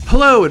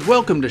Hello and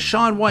welcome to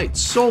Sean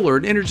White's Solar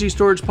and Energy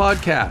Storage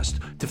Podcast.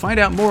 To find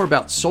out more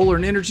about solar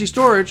and energy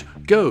storage,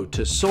 go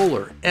to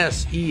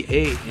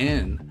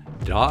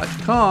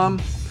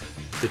solarsean.com.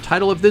 The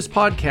title of this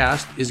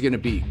podcast is going to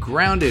be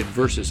Grounded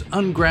versus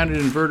Ungrounded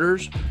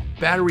Inverters,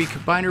 Battery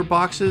Combiner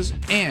Boxes,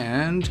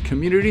 and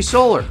Community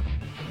Solar.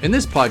 In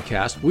this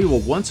podcast, we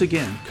will once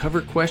again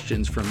cover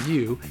questions from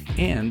you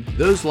and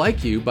those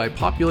like you by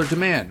popular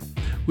demand.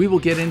 We will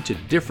get into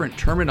different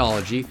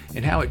terminology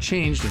and how it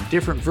changed in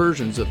different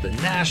versions of the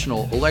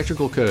National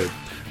Electrical Code.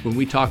 When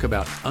we talk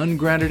about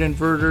ungrounded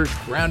inverters,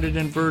 grounded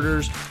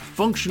inverters,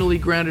 functionally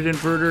grounded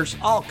inverters,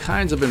 all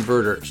kinds of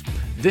inverters.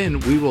 Then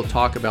we will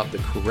talk about the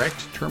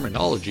correct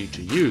terminology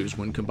to use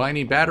when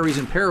combining batteries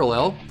in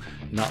parallel,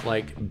 not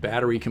like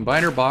battery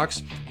combiner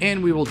box,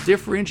 and we will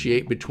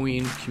differentiate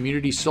between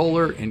community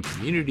solar and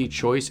community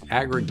choice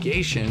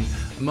aggregation,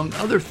 among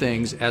other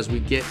things, as we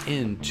get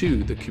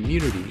into the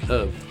community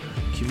of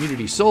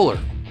community solar.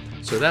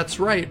 So that's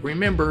right,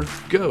 remember,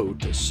 go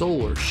to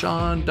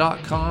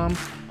solarsean.com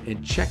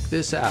and check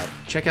this out.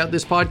 Check out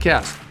this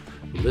podcast.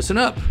 Listen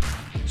up.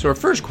 So our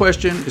first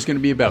question is going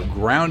to be about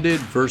grounded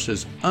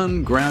versus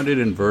ungrounded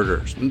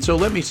inverters. And so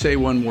let me say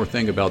one more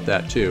thing about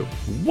that too.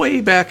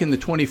 Way back in the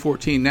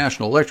 2014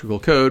 National Electrical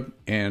Code,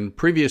 and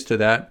previous to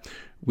that,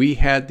 we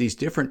had these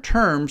different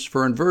terms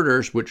for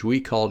inverters, which we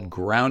called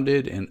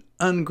grounded and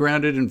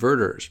ungrounded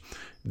inverters.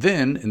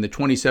 Then in the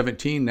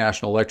 2017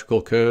 National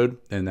Electrical Code,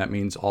 and that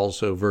means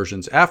also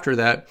versions after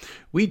that,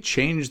 we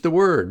changed the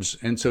words.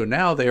 And so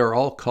now they are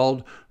all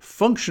called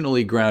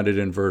functionally grounded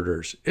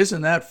inverters.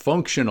 Isn't that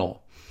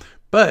functional?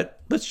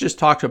 But let's just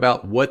talk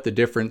about what the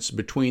difference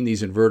between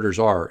these inverters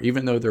are.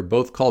 Even though they're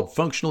both called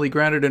functionally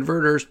grounded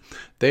inverters,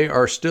 they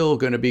are still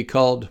going to be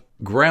called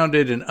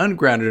grounded and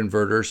ungrounded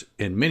inverters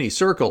in many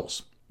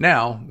circles.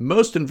 Now,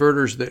 most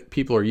inverters that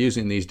people are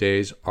using these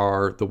days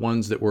are the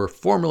ones that were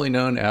formerly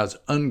known as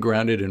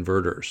ungrounded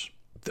inverters.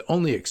 The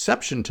only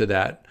exception to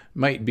that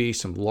might be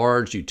some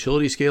large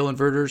utility scale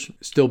inverters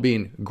still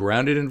being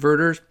grounded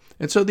inverters.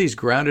 And so these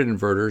grounded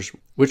inverters,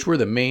 which were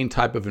the main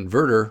type of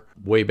inverter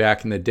way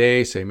back in the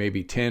day, say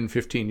maybe 10,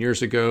 15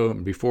 years ago,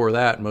 and before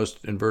that,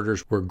 most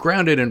inverters were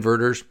grounded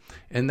inverters.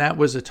 And that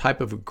was a type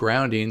of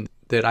grounding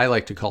that I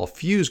like to call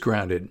fuse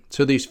grounded.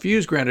 So these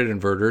fuse grounded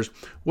inverters,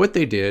 what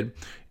they did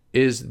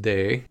is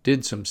they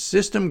did some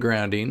system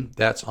grounding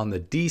that's on the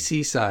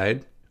DC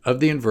side of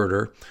the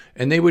inverter,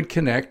 and they would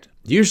connect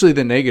usually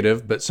the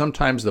negative, but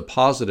sometimes the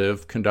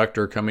positive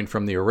conductor coming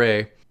from the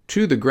array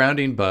to the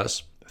grounding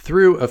bus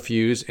through a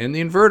fuse in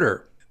the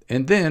inverter.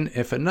 And then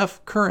if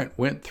enough current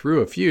went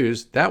through a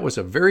fuse, that was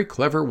a very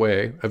clever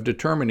way of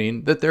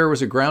determining that there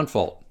was a ground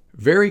fault.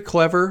 Very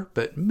clever,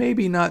 but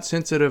maybe not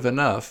sensitive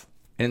enough.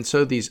 And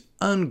so these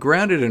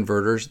ungrounded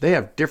inverters, they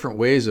have different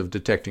ways of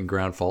detecting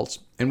ground faults.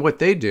 And what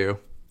they do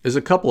is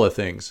a couple of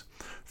things.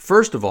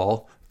 First of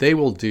all, they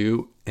will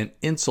do an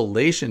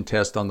insulation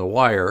test on the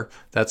wire.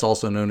 That's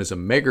also known as a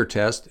Megger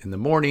test in the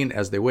morning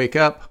as they wake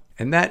up.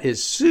 And that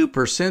is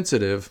super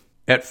sensitive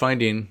at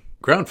finding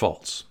ground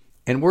faults.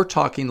 And we're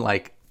talking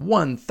like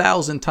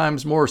 1,000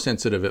 times more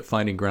sensitive at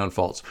finding ground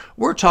faults.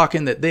 We're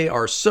talking that they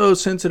are so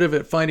sensitive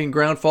at finding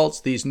ground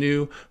faults, these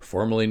new,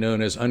 formerly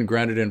known as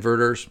ungrounded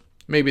inverters.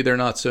 Maybe they're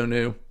not so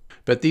new.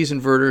 But these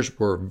inverters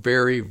were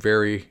very,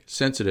 very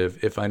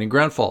sensitive at finding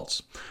ground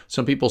faults.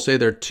 Some people say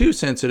they're too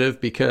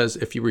sensitive because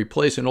if you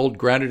replace an old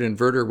grounded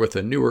inverter with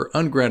a newer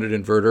ungrounded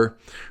inverter,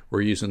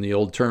 we're using the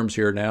old terms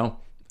here now,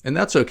 and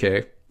that's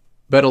okay.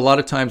 But a lot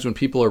of times when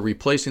people are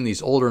replacing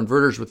these older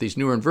inverters with these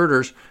newer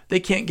inverters,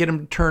 they can't get them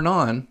to turn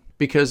on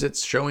because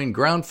it's showing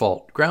ground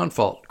fault, ground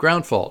fault,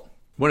 ground fault.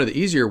 One of the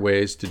easier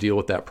ways to deal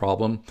with that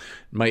problem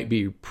might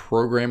be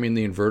programming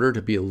the inverter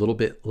to be a little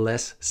bit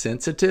less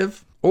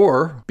sensitive.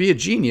 Or be a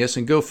genius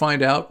and go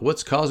find out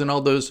what's causing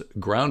all those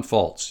ground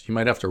faults. You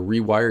might have to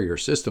rewire your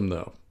system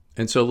though.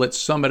 And so let's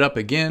sum it up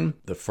again.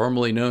 The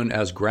formerly known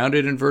as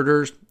grounded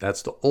inverters,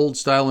 that's the old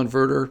style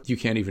inverter. You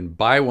can't even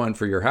buy one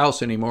for your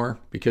house anymore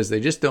because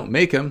they just don't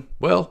make them.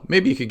 Well,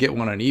 maybe you could get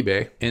one on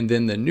eBay. And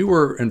then the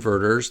newer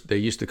inverters, they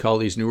used to call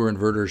these newer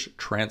inverters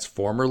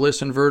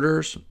transformerless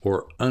inverters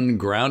or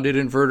ungrounded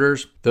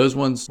inverters. Those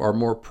ones are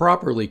more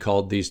properly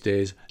called these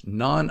days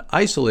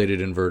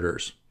non-isolated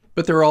inverters.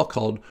 But they're all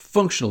called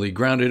functionally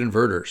grounded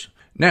inverters.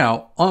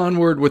 Now,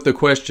 onward with the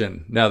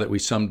question, now that we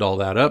summed all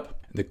that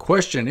up. The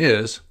question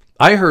is,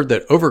 I heard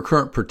that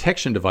overcurrent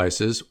protection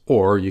devices,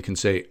 or you can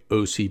say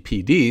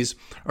OCPDs,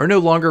 are no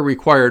longer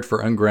required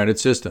for ungrounded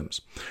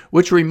systems,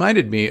 which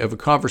reminded me of a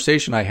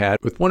conversation I had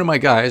with one of my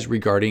guys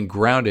regarding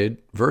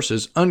grounded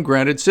versus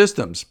ungrounded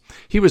systems.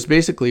 He was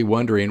basically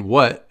wondering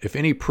what, if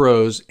any,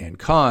 pros and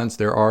cons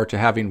there are to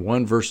having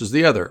one versus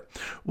the other.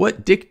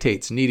 What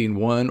dictates needing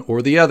one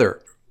or the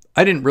other?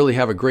 I didn't really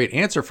have a great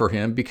answer for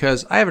him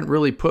because I haven't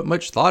really put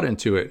much thought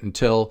into it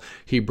until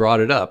he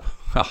brought it up.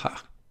 Haha.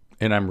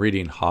 And I'm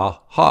reading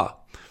ha ha.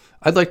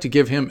 I'd like to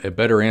give him a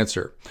better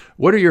answer.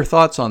 What are your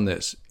thoughts on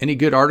this? Any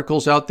good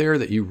articles out there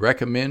that you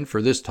recommend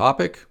for this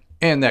topic?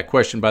 And that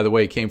question, by the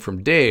way, came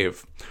from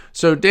Dave.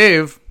 So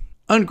Dave,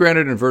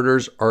 Ungrounded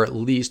inverters are at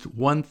least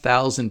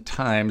 1,000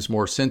 times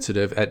more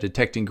sensitive at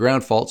detecting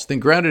ground faults than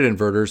grounded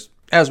inverters,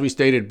 as we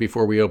stated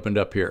before we opened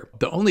up here.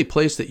 The only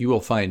place that you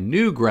will find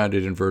new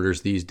grounded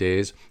inverters these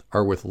days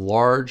are with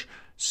large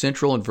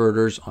central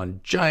inverters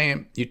on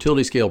giant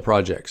utility scale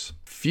projects.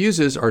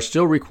 Fuses are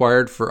still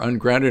required for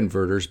ungrounded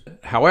inverters.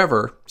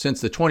 However,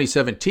 since the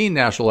 2017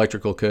 National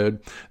Electrical Code,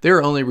 they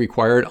are only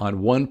required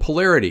on one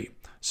polarity.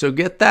 So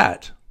get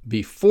that.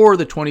 Before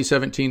the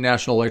 2017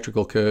 National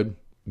Electrical Code,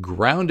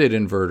 grounded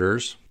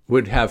inverters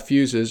would have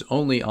fuses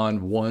only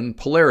on one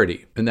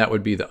polarity, and that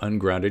would be the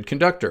ungrounded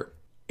conductor.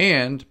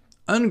 And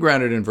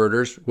ungrounded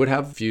inverters would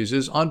have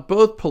fuses on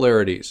both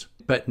polarities.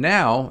 But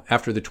now,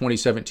 after the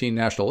 2017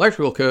 National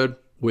Electrical Code,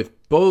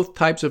 with both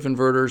types of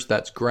inverters,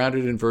 that's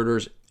grounded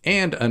inverters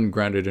and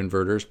ungrounded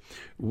inverters,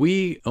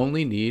 we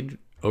only need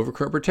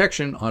overcurrent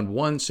protection on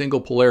one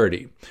single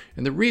polarity.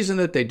 And the reason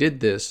that they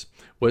did this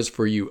was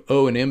for you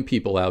O&M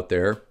people out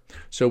there.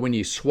 So when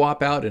you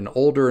swap out an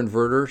older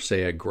inverter,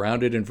 say a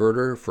grounded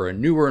inverter, for a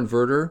newer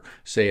inverter,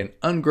 say an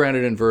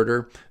ungrounded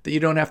inverter, that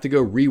you don't have to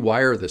go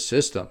rewire the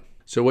system.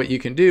 So what you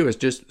can do is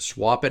just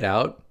swap it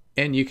out,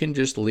 and you can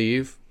just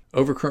leave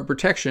overcurrent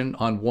protection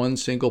on one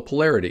single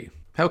polarity.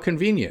 How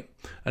convenient.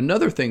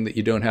 Another thing that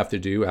you don't have to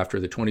do after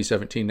the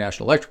 2017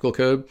 National Electrical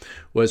Code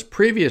was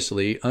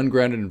previously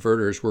ungrounded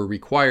inverters were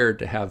required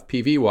to have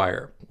PV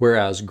wire,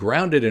 whereas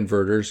grounded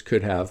inverters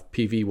could have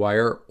PV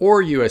wire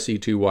or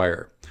USE2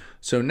 wire.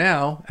 So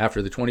now,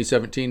 after the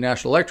 2017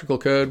 National Electrical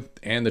Code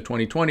and the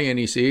 2020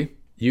 NEC,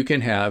 you can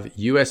have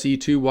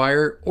USE2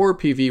 wire or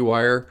PV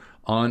wire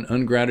on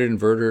ungrounded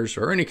inverters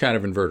or any kind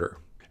of inverter.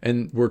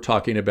 And we're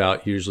talking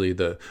about usually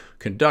the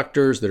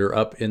conductors that are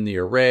up in the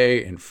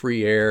array and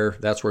free air.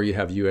 That's where you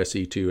have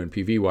USE2 and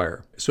PV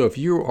wire. So if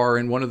you are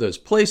in one of those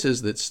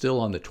places that's still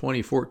on the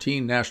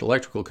 2014 National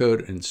Electrical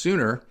Code and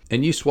sooner,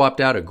 and you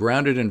swapped out a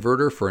grounded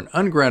inverter for an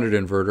ungrounded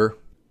inverter,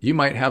 you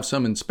might have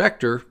some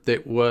inspector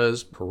that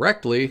was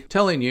correctly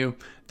telling you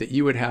that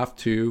you would have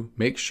to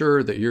make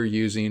sure that you're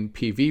using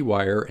PV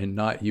wire and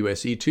not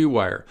USE2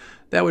 wire.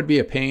 That would be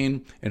a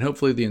pain, and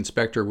hopefully the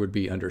inspector would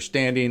be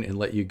understanding and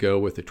let you go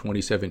with the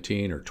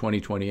 2017 or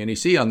 2020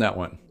 NEC on that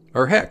one.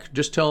 Or heck,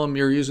 just tell them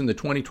you're using the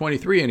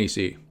 2023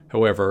 NEC.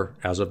 However,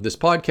 as of this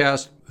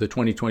podcast, the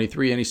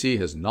 2023 NEC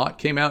has not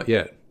came out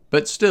yet.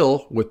 But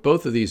still, with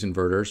both of these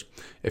inverters,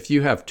 if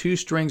you have two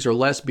strings or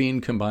less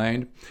being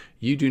combined,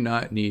 you do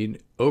not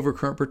need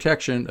overcurrent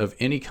protection of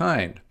any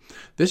kind.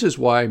 This is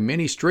why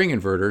many string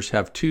inverters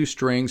have 2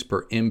 strings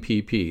per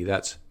MPP.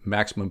 That's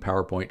maximum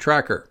power point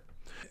tracker.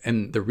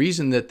 And the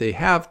reason that they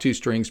have 2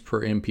 strings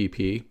per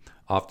MPP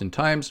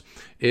oftentimes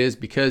is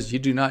because you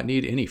do not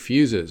need any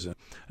fuses.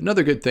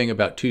 Another good thing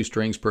about 2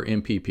 strings per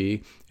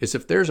MPP is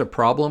if there's a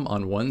problem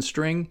on one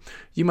string,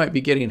 you might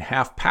be getting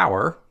half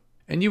power.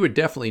 And you would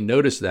definitely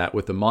notice that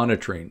with the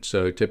monitoring.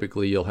 So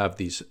typically you'll have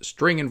these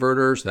string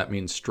inverters. That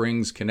means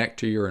strings connect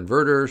to your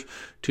inverters,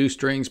 2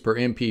 strings per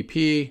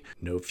MPP,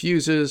 no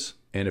fuses.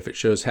 And if it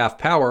shows half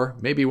power,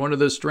 maybe one of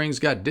those strings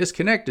got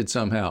disconnected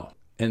somehow.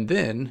 And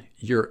then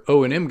your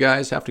O&M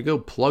guys have to go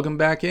plug them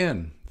back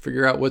in,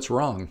 figure out what's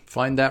wrong,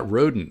 find that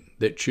rodent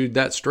that chewed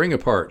that string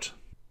apart.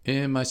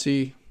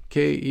 MICKEYMOUSE.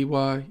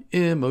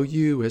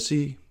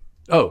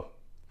 Oh,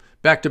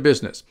 back to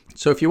business.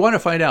 So if you want to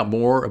find out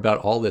more about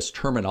all this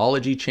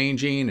terminology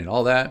changing and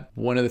all that,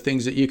 one of the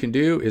things that you can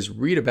do is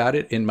read about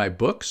it in my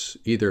books,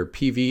 either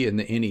PV and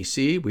the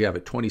NEC. We have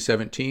a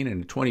 2017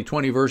 and a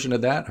 2020 version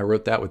of that. I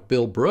wrote that with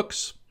Bill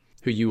Brooks,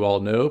 who you all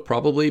know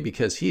probably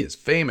because he is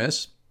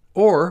famous.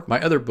 Or my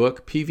other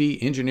book,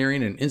 PV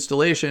Engineering and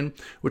Installation,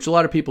 which a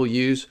lot of people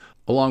use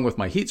along with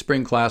my heat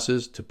spring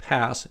classes to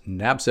pass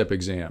NABCEP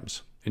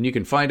exams. And you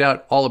can find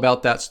out all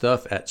about that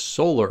stuff at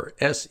solar.com.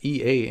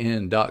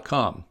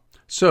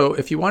 So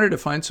if you wanted to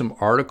find some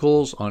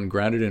articles on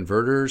grounded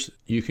inverters,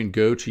 you can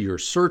go to your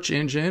search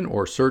engine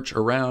or search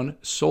around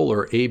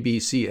Solar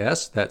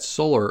ABCS. That's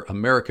Solar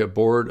America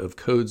Board of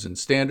Codes and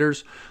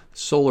Standards,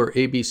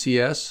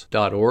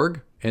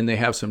 solarabcs.org. And they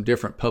have some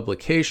different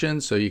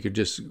publications. So you could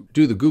just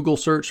do the Google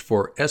search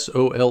for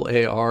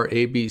SOLARABCS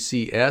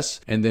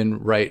and then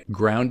write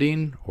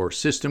grounding or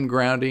system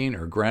grounding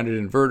or grounded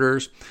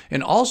inverters.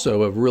 And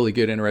also a really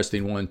good,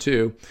 interesting one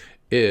too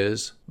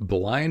is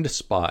blind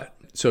spot.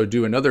 So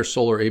do another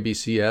Solar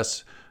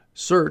ABCS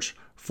search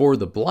for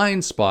the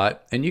blind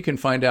spot, and you can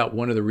find out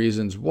one of the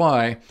reasons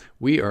why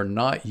we are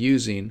not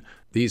using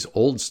these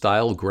old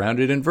style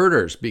grounded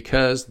inverters,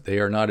 because they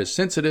are not as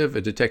sensitive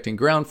at detecting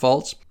ground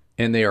faults,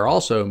 and they are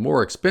also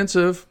more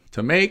expensive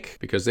to make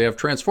because they have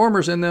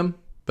transformers in them.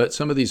 But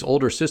some of these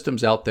older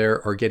systems out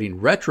there are getting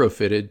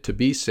retrofitted to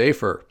be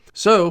safer.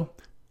 So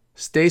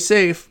stay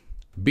safe,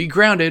 be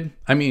grounded.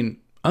 I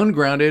mean,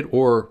 ungrounded,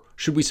 or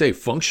should we say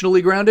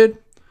functionally grounded?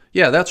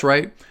 Yeah, that's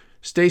right.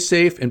 Stay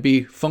safe and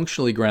be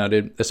functionally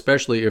grounded,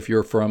 especially if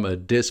you're from a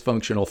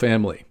dysfunctional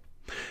family.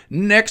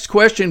 Next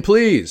question,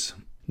 please.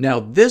 Now,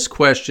 this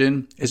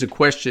question is a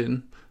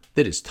question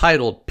that is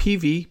titled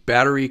PV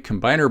Battery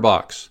Combiner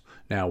Box.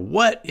 Now,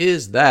 what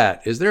is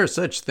that? Is there a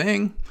such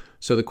thing?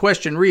 So the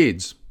question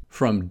reads,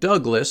 From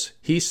Douglas,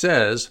 he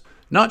says,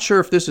 not sure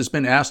if this has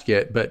been asked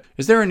yet, but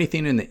is there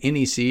anything in the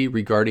NEC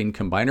regarding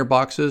combiner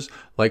boxes,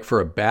 like for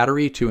a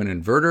battery to an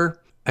inverter?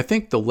 I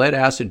think the lead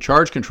acid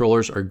charge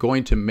controllers are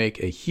going to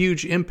make a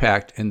huge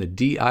impact in the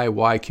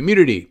DIY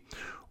community.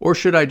 Or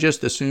should I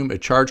just assume a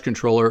charge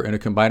controller and a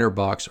combiner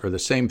box are the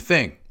same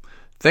thing?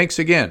 Thanks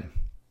again.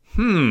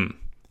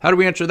 How do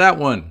we answer that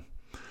one?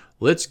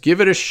 Let's give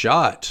it a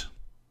shot.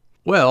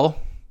 Well,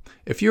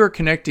 if you are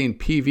connecting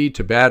PV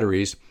to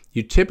batteries,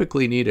 you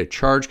typically need a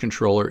charge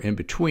controller in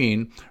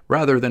between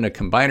rather than a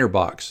combiner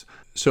box.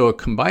 So a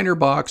combiner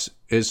box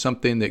is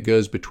something that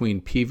goes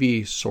between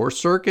PV source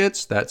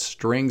circuits, that's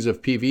strings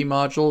of PV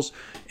modules,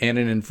 and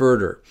an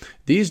inverter.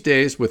 These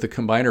days with a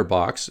combiner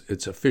box,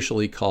 it's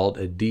officially called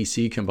a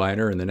DC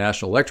combiner in the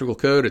National Electrical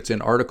Code. It's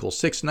in Article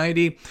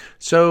 690.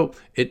 So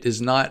it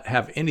does not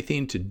have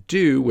anything to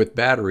do with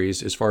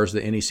batteries as far as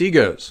the NEC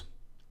goes.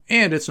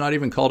 And it's not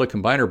even called a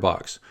combiner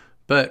box.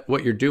 But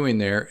what you're doing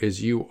there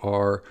is you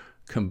are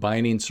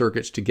combining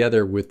circuits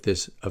together with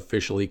this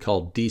officially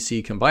called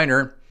DC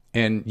combiner.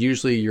 And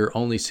usually you're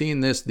only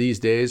seeing this these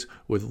days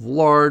with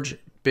large,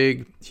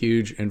 big,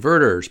 huge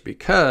inverters,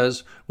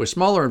 because with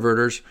smaller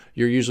inverters,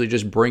 you're usually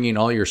just bringing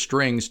all your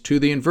strings to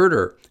the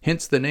inverter,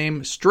 hence the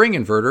name string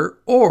inverter,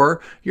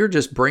 or you're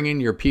just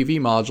bringing your PV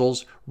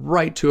modules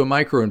right to a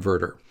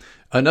microinverter.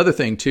 Another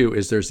thing too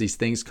is there's these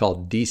things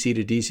called DC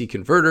to DC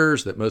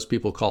converters that most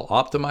people call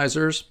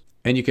optimizers,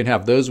 and you can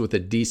have those with a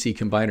DC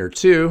combiner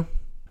too.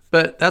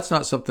 But that's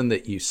not something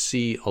that you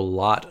see a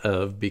lot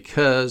of,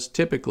 because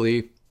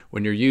typically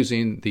when you're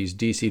using these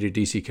DC to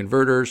DC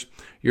converters,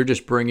 you're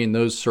just bringing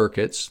those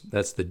circuits,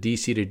 that's the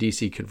DC to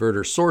DC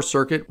converter source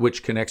circuit,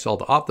 which connects all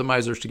the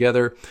optimizers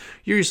together.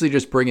 You're usually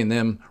just bringing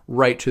them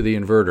right to the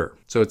inverter.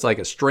 So it's like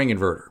a string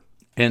inverter.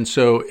 And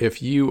so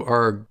if you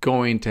are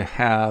going to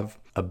have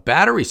a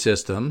battery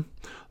system,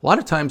 a lot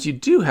of times you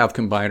do have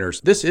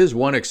combiners. This is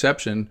one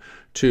exception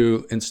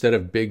to, instead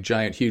of big,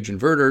 giant, huge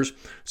inverters,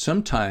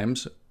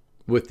 sometimes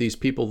with these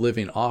people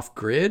living off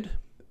grid,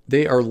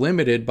 they are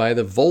limited by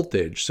the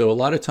voltage. So a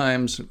lot of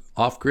times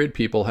off-grid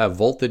people have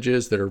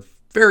voltages that are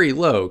very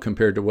low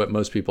compared to what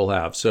most people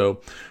have.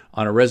 So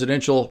on a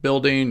residential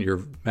building,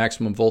 your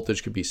maximum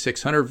voltage could be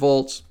 600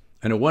 volts.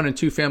 In a 1 and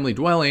 2 family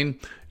dwelling,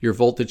 your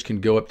voltage can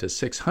go up to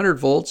 600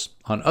 volts.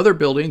 On other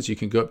buildings, you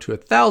can go up to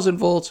 1,000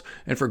 volts.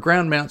 And for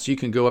ground mounts, you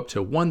can go up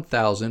to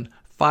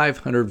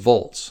 1,500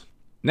 volts.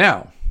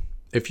 Now,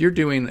 if you're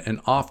doing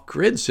an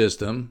off-grid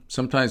system,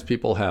 sometimes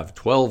people have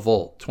 12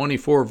 volt,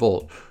 24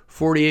 volt,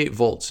 48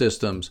 volt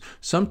systems.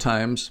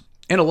 Sometimes,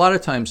 and a lot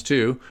of times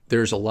too,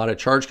 there's a lot of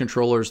charge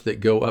controllers that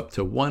go up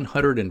to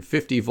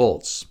 150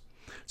 volts.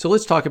 So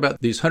let's talk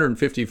about these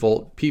 150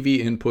 volt PV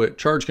input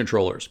charge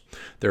controllers.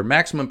 They're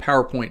maximum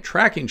power point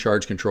tracking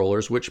charge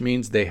controllers, which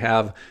means they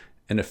have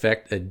in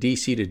effect a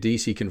DC to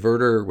DC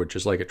converter, which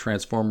is like a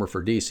transformer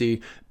for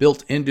DC,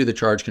 built into the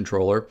charge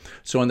controller.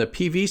 So on the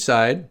PV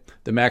side,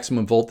 the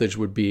maximum voltage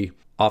would be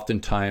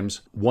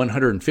oftentimes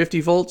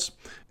 150 volts.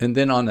 And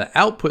then on the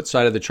output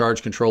side of the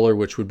charge controller,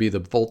 which would be the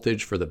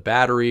voltage for the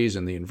batteries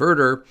and the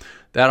inverter,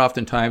 that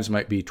oftentimes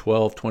might be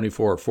 12,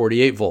 24, or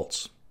 48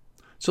 volts.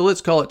 So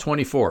let's call it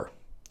 24.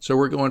 So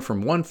we're going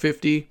from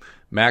 150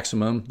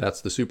 maximum,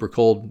 that's the super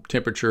cold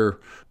temperature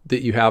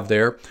that you have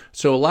there.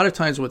 So a lot of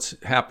times what's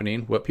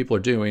happening, what people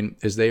are doing,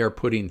 is they are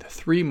putting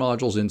 3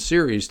 modules in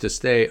series to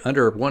stay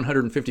under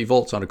 150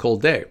 volts on a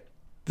cold day.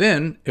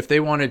 Then if they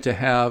wanted to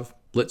have,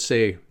 let's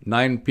say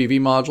 9 PV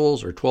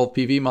modules or 12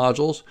 PV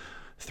modules,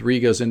 3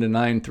 goes into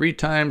 9 3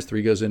 times,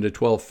 3 goes into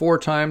 12 4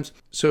 times.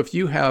 So if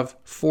you have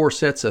 4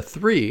 sets of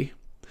 3,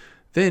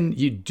 then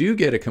you do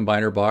get a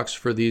combiner box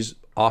for these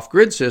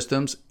off-grid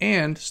systems,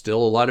 and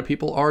still a lot of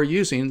people are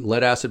using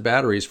lead acid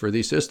batteries for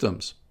these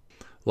systems.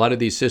 A lot of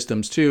these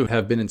systems too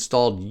have been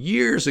installed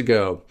years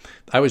ago.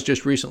 I was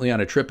just recently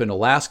on a trip in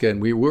Alaska,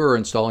 and we were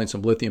installing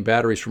some lithium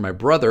batteries for my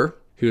brother,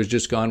 who has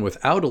just gone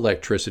without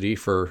electricity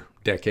for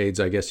decades,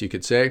 I guess you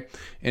could say.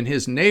 And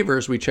his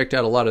neighbors, we checked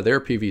out a lot of their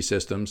PV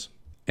systems,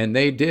 and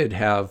they did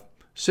have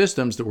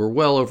systems that were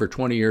well over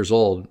 20 years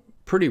old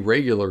pretty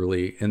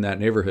regularly in that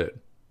neighborhood.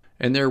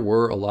 And there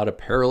were a lot of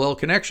parallel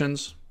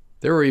connections.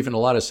 There were even a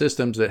lot of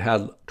systems that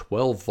had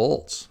 12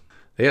 volts.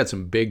 They had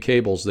some big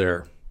cables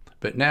there.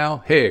 But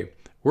now, hey,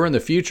 we're in the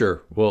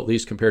future, well, at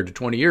least compared to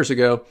 20 years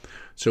ago,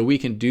 so we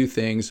can do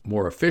things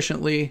more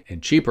efficiently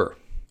and cheaper.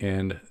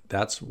 And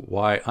that's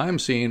why I'm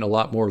seeing a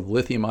lot more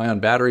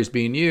lithium-ion batteries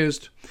being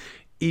used,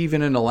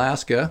 even in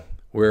Alaska,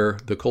 where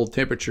the cold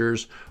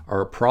temperatures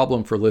are a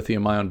problem for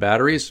lithium-ion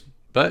batteries.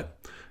 But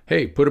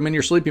hey, put them in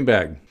your sleeping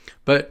bag.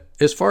 But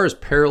as far as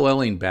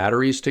paralleling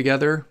batteries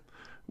together,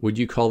 would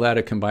you call that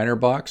a combiner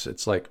box?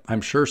 It's like,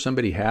 I'm sure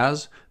somebody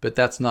has, but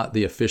that's not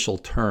the official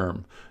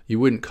term. You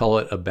wouldn't call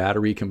it a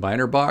battery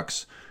combiner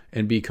box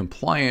and be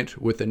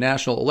compliant with the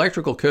National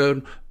Electrical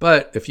Code.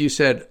 But if you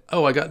said,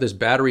 oh, I got this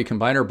battery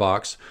combiner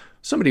box,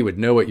 somebody would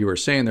know what you were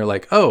saying. They're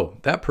like, oh,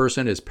 that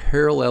person is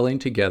paralleling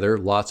together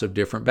lots of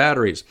different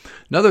batteries.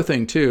 Another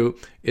thing too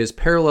is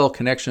parallel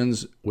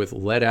connections with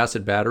lead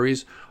acid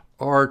batteries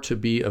are to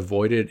be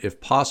avoided if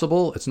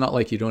possible. It's not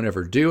like you don't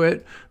ever do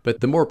it,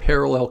 but the more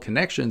parallel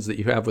connections that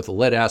you have with a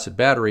lead acid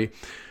battery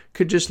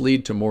could just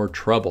lead to more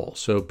trouble.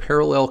 So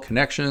parallel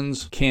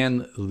connections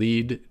can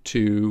lead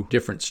to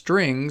different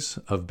strings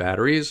of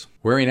batteries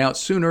wearing out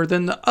sooner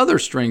than the other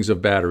strings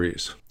of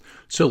batteries.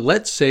 So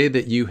let's say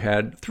that you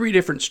had 3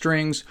 different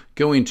strings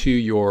going to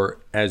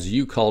your, as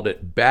you called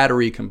it,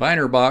 battery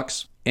combiner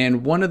box,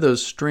 and one of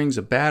those strings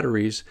of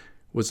batteries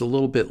was a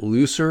little bit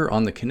looser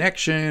on the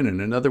connection,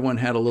 and another one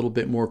had a little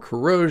bit more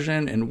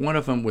corrosion, and one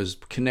of them was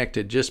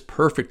connected just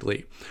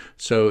perfectly.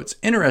 So it's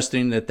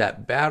interesting that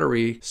that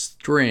battery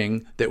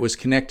string that was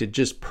connected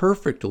just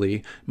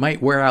perfectly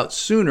might wear out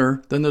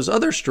sooner than those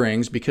other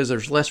strings because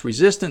there's less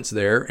resistance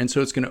there, and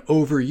so it's going to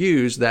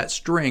overuse that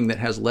string that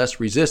has less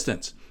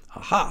resistance.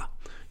 Aha!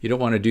 You don't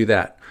want to do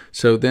that.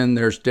 So then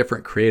there's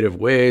different creative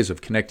ways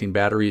of connecting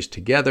batteries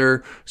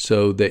together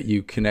so that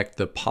you connect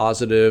the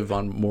positive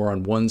more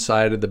on one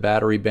side of the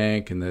battery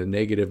bank and the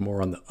negative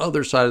more on the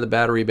other side of the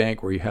battery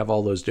bank, where you have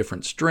all those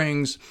different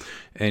strings.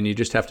 And you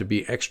just have to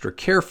be extra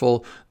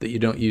careful that you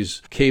don't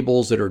use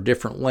cables that are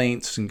different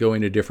lengths and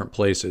going to different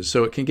places.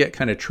 So it can get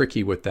kind of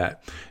tricky with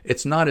that.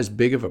 It's not as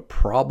big of a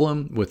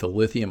problem with a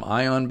lithium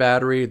ion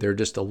battery. They're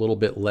just a little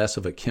bit less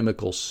of a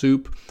chemical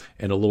soup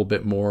and a little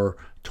bit more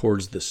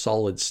towards the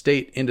solid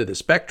state into the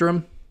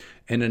spectrum.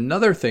 And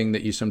another thing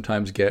that you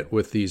sometimes get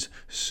with these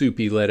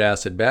soupy lead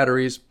acid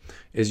batteries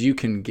is you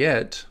can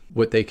get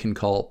what they can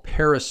call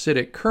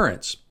parasitic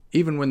currents.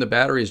 Even when the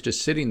battery is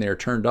just sitting there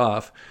turned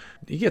off,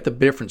 you get the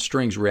different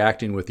strings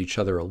reacting with each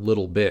other a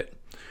little bit.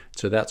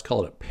 So that's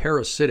called a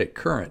parasitic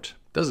current.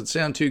 Doesn't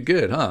sound too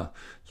good, huh?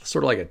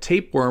 Sort of like a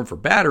tapeworm for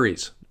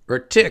batteries, or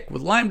a tick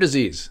with Lyme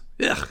disease.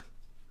 Ugh.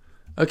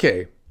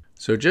 Okay,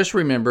 so just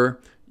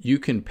remember, you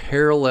can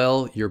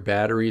parallel your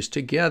batteries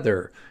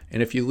together.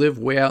 And if you live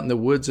way out in the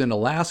woods in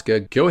Alaska,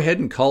 go ahead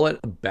and call it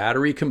a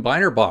battery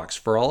combiner box.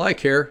 For all I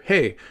care,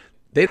 hey,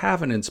 they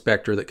have an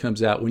inspector that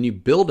comes out when you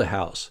build a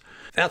house.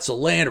 That's a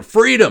land of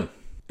freedom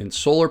and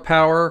solar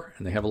power,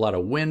 and they have a lot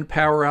of wind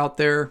power out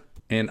there.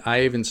 And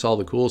I even saw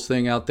the coolest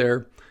thing out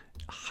there,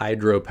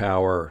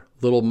 hydropower,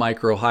 little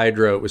micro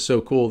hydro. It was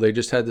so cool. They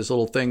just had this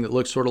little thing that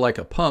looked sort of like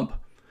a pump,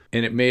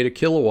 and it made a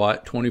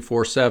kilowatt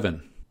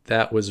 24/7.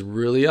 That was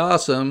really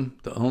awesome.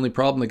 The only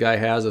problem the guy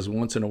has is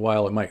once in a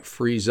while it might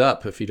freeze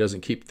up if he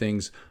doesn't keep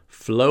things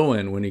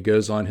flowing when he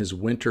goes on his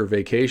winter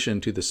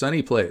vacation to the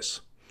sunny place.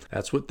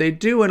 That's what they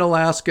do in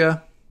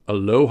Alaska.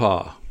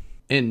 Aloha.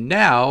 And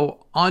now,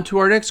 on to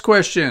our next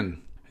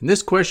question. And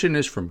this question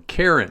is from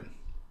Karen.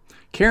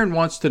 Karen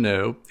wants to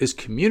know, is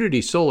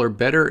community solar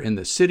better in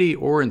the city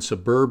or in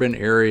suburban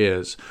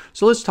areas?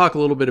 So let's talk a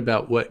little bit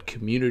about what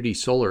community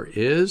solar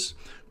is.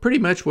 Pretty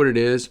much what it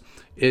is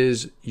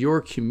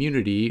your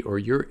community or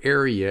your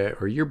area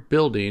or your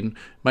building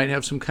might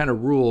have some kind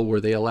of rule where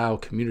they allow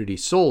community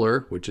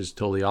solar, which is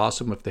totally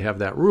awesome if they have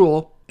that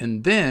rule.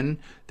 And then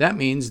that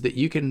means that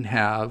you can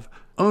have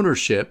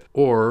ownership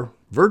or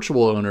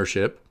virtual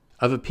ownership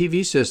of a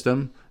PV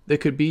system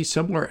that could be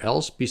somewhere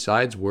else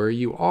besides where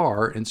you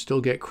are and still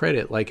get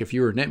credit, like if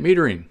you were net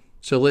metering.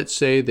 So let's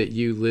say that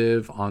you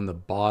live on the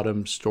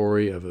bottom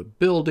story of a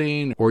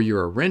building, or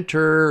you're a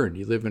renter and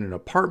you live in an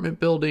apartment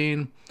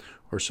building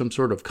or some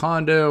sort of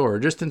condo, or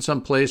just in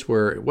some place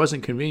where it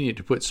wasn't convenient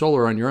to put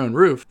solar on your own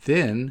roof.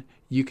 Then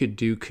you could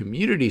do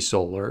community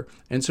solar.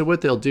 And so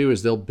what they'll do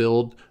is they'll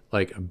build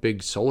like a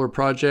big solar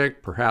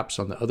project, perhaps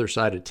on the other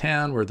side of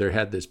town where they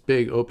had this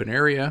big open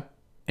area.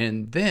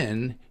 And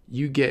then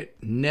you get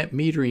net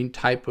metering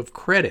type of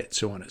credit.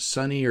 So on a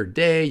sunnier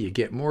day, you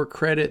get more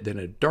credit than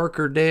a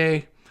darker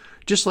day,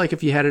 just like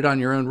if you had it on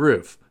your own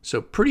roof.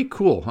 So pretty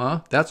cool,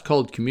 huh? That's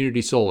called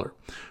community solar.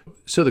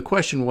 So the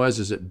question was,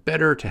 is it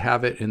better to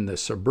have it in the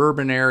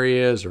suburban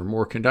areas or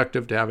more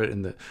conductive to have it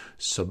in the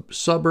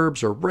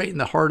suburbs or right in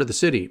the heart of the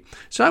city?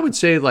 So I would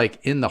say like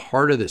in the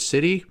heart of the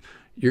city,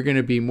 you're going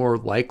to be more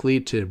likely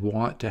to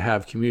want to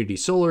have community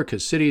solar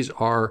because cities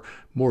are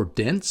more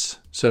dense.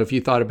 So if you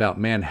thought about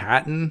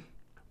Manhattan,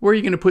 where are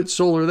you going to put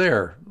solar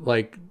there?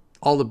 Like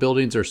all the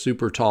buildings are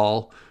super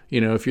tall. You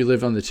know, if you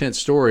live on the 10th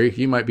story,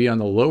 you might be on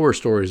the lower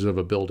stories of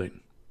a building.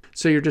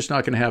 So you're just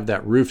not going to have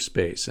that roof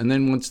space. And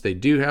then once they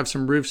do have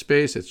some roof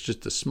space, it's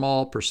just a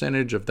small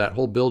percentage of that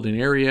whole building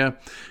area.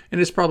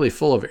 And it's probably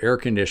full of air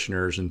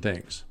conditioners and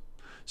things.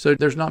 So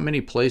there's not many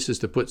places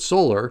to put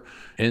solar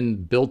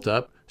in built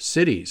up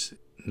cities,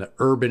 in the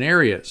urban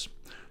areas.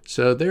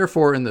 So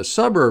therefore, in the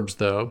suburbs,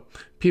 though,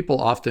 people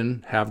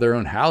often have their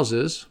own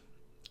houses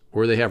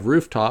or they have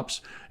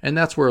rooftops, and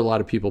that's where a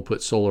lot of people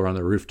put solar on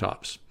their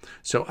rooftops.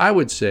 So I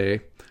would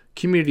say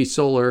community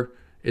solar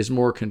is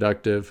more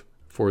conductive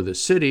for the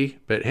city,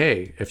 but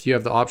hey, if you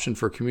have the option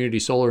for community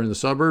solar in the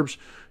suburbs,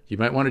 you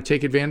might want to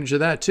take advantage of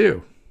that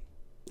too.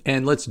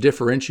 And let's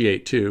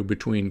differentiate too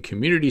between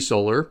community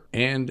solar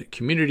and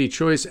community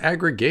choice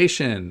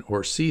aggregation,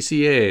 or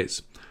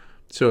CCAs.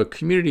 So a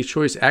community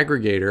choice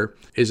aggregator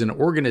is an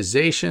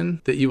organization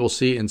that you will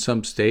see in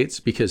some states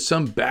because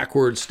some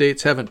backward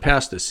states haven't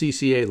passed a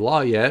CCA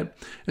law yet.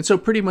 And so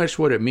pretty much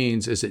what it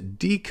means is it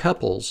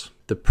decouples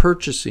the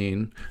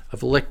purchasing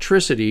of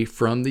electricity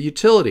from the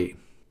utility.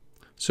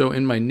 So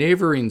in my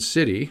neighboring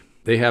city,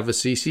 they have a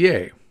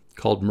CCA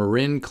called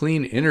Marin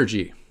Clean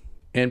Energy.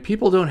 And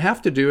people don't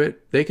have to do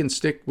it. They can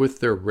stick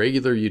with their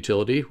regular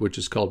utility, which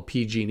is called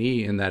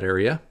PG&E in that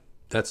area.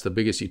 That's the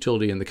biggest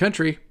utility in the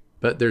country.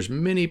 But there's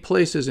many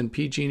places in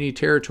PG&E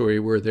territory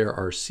where there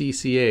are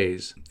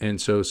CCAs.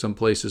 And so some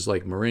places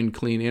like Marin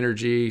Clean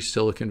Energy,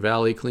 Silicon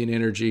Valley Clean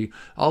Energy,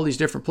 all these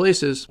different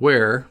places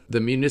where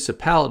the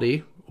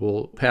municipality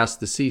will pass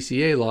the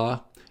CCA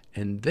law,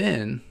 and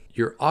then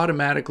you're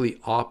automatically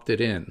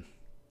opted in.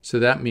 So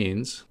that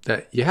means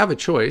that you have a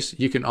choice.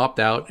 You can opt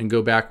out and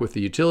go back with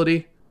the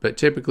utility. But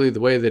typically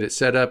the way that it's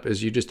set up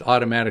is you just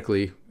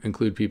automatically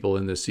include people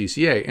in the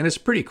CCA. And it's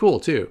pretty cool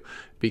too,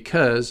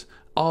 because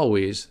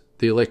always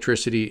the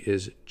electricity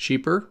is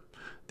cheaper,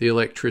 the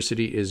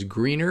electricity is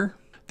greener,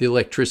 the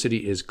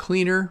electricity is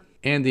cleaner,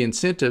 and the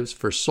incentives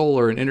for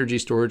solar and energy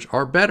storage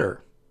are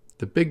better.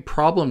 The big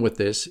problem with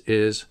this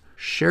is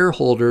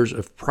shareholders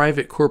of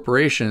private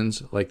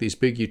corporations like these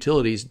big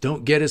utilities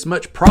don't get as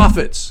much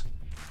profits.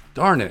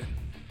 Darn it.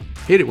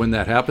 Hate it when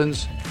that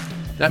happens.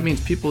 That means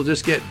people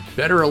just get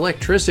better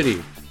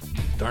electricity.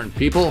 Darn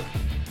people.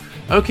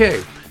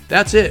 Okay,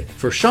 that's it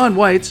for Shawn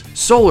White's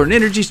Solar and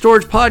Energy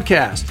Storage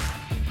Podcast.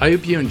 I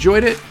hope you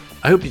enjoyed it.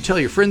 I hope you tell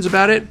your friends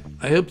about it.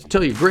 I hope you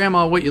tell your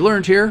grandma what you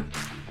learned here.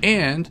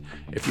 And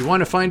if you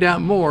want to find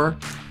out more,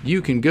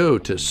 you can go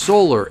to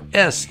Solar,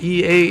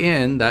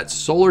 SEAN, that's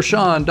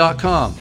SolarShawn.com.